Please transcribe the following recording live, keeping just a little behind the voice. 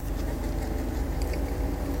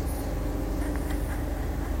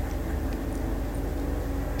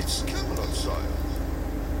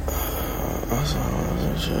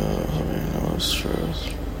true, hope you know it's true.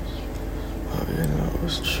 Hope you know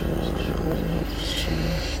it's true, I really hope it's true.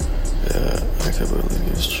 Yeah, I can't believe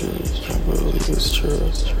it's true, can't believe it's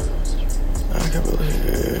true. I can't believe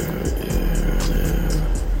it,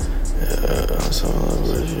 yeah, I'm so in love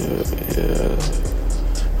with you, yeah.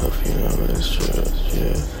 Hope you know it's true,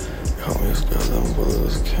 yeah. Homies got them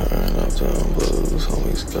blues, carrying up them blues.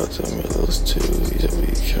 Homies got them yellows too, yeah, we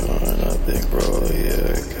carrying up big bro,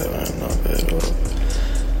 yeah, carrying up it up.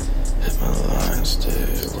 Hit my line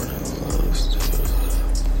still, running low still.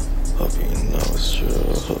 Hope you know it's true,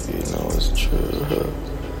 hope you know it's true.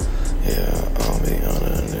 Yeah, I'll be on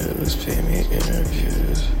the news, pay me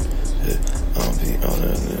interviews. Yeah, I'll be on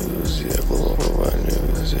the news, yeah, global white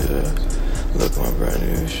news, yeah. Look at my brand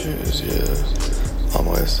new shoes, yeah. I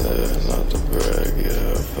might say not to brag,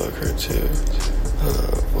 yeah, fuck her too.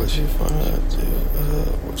 What you finna do?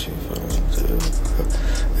 What you finna do?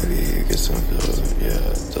 Maybe you get some food,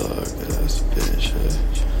 yeah, dog ass bitch.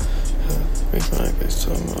 We might get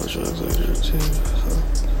some more drugs later too.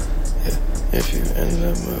 Yeah, if you in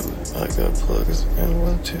the mood, I got plugs and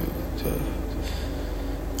 1, 2.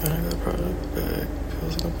 And I got product bag,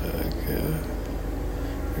 pills in the bag, yeah.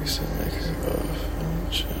 We should make it off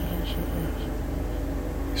and change it.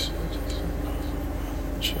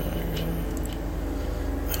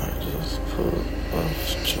 And I just put off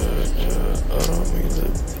check, yeah. I don't mean to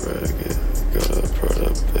brag, yeah. Got a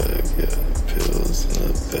product bag, yeah. Pills in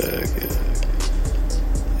the bag, yeah.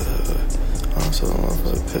 I'm so in love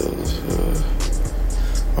with pills, yeah.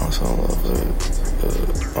 I'm so in love with,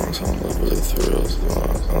 I'm so in love with the thrills.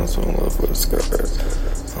 I'm so in love with the skirt.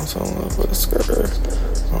 I'm so in love with the skirt.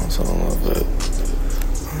 I'm so in love with,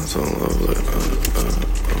 I'm so in love with,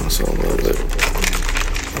 I'm so in love with.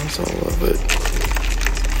 I'm so in love with it.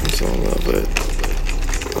 I'm so in love with it.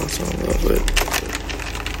 I'm so in love with it.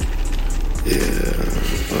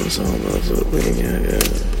 Yeah, I'm so in love with lean, yeah.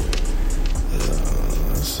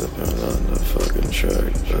 Sipping on the fucking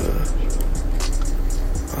track.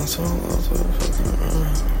 I'm so in love with fucking.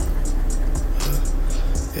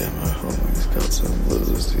 Yeah, my homies got some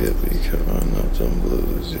blues. Yeah, we counting up them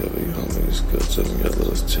blues. Yeah, we homies got some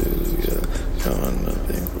yellows too. Yeah, counting up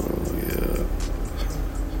pink blue. Yeah.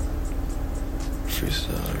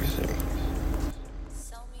 Freestyle everything.